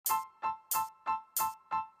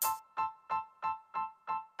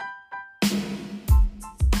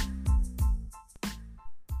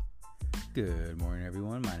Good morning,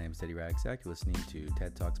 everyone. My name is Teddy Ragsack. You're listening to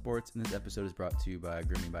TED Talk Sports, and this episode is brought to you by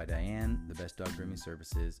Grooming by Diane, the best dog grooming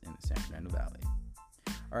services in the San Fernando Valley.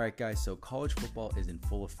 All right, guys, so college football is in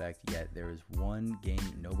full effect, yet there is one game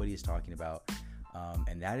nobody is talking about,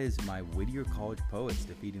 and that is my Whittier College Poets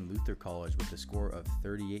defeating Luther College with a score of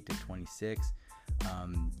 38-26.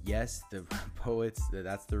 Yes, the Poets,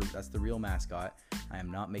 that's the real mascot. I am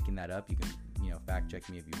not making that up. You can, fact check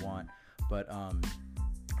me if you want, but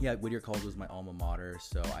yeah, Whittier College was my alma mater,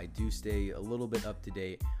 so I do stay a little bit up to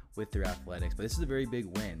date with their athletics. But this is a very big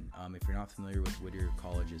win. If you're not familiar with Whittier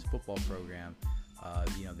College's football program,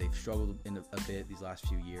 they've struggled a bit these last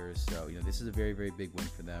few years. So, this is a very, very big win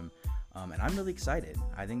for them. And I'm really excited.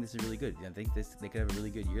 I think this is really good. I think they could have a really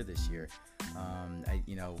good year this year.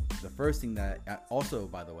 The first thing that also,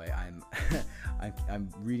 by the way, I'm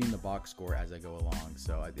reading the box score as I go along.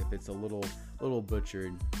 So if it's a little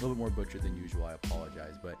butchered, a little bit more butchered than usual, I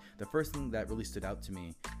apologize. But the first thing that really stood out to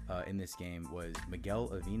me in this game was Miguel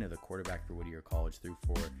Avina, the quarterback for Whittier College, threw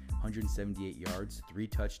for 178 yards, 3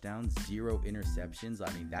 touchdowns, 0 interceptions.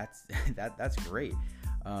 I mean, that's great.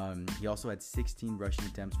 He also had 16 rushing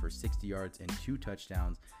attempts for 60 yards and 2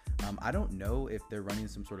 touchdowns. I don't know if they're running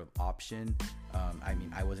some sort of option.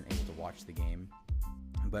 I wasn't able to watch the game,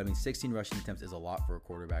 but 16 rushing attempts is a lot for a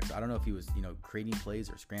quarterback. So I don't know if he was, creating plays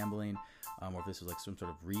or scrambling, or if this was like some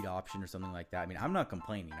sort of read option or something like that. I'm not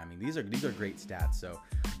complaining. These are great stats. So,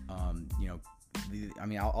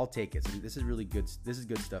 I'll take it. So this is really good. This is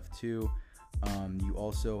good stuff too. You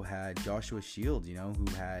also had Joshua Shields, who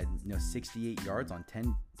had 68 yards on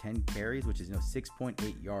 10 carries, which is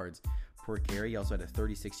 6.8 yards per carry. He also had a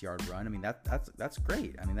 36-yard run. That's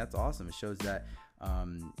great. That's awesome. It shows that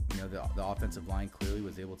the offensive line clearly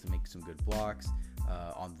was able to make some good blocks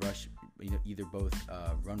on rush, either both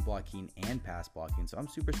run blocking and pass blocking. So I'm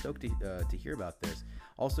super stoked to hear about this.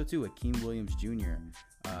 Also, too, Akeem Williams Jr.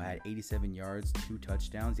 Had 87 yards, 2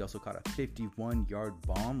 touchdowns. He also caught a 51-yard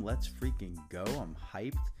bomb. Let's freaking go. I'm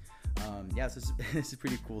hyped. So this is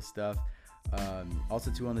pretty cool stuff.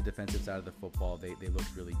 Also, too, on the defensive side of the football, they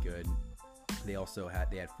looked really good. They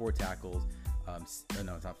had 4 tackles.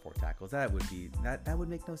 No, it's not 4 tackles. That would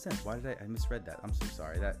make no sense. Why did I misread that? I'm so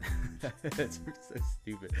sorry. That's so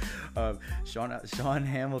stupid. Sean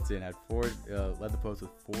Hamilton had 4, led the post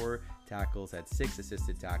with 4 tackles, had 6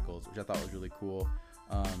 assisted tackles, which I thought was really cool.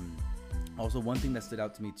 Also, one thing that stood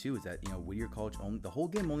out to me too is that Whittier College the whole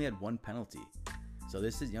game only had 1 penalty. So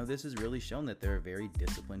this is really shown that they're a very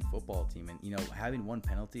disciplined football team, and having 1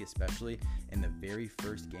 penalty, especially in the very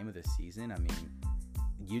first game of the season,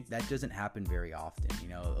 that doesn't happen very often.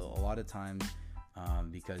 A lot of times,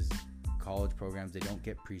 because college programs, they don't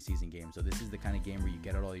get preseason games. So this is the kind of game where you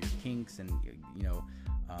get out all your kinks and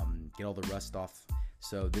get all the rust off.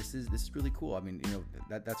 So this is really cool.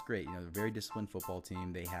 That's great. They're a very disciplined football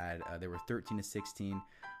team. They were 13-16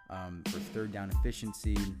 for third down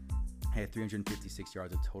efficiency. They had 356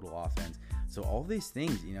 yards of total offense. So all these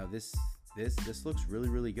things, this looks really,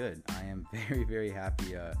 really good. I am very, very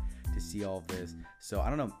happy to see all of this. So I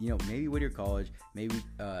don't know, maybe Whittier College,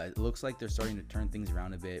 it looks like they're starting to turn things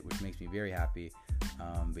around a bit, which makes me very happy.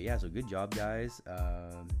 So good job, guys.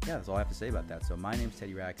 That's all I have to say about that. So my name's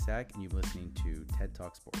Teddy Ragsack, and you've been listening to TED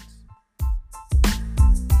Talk Sports.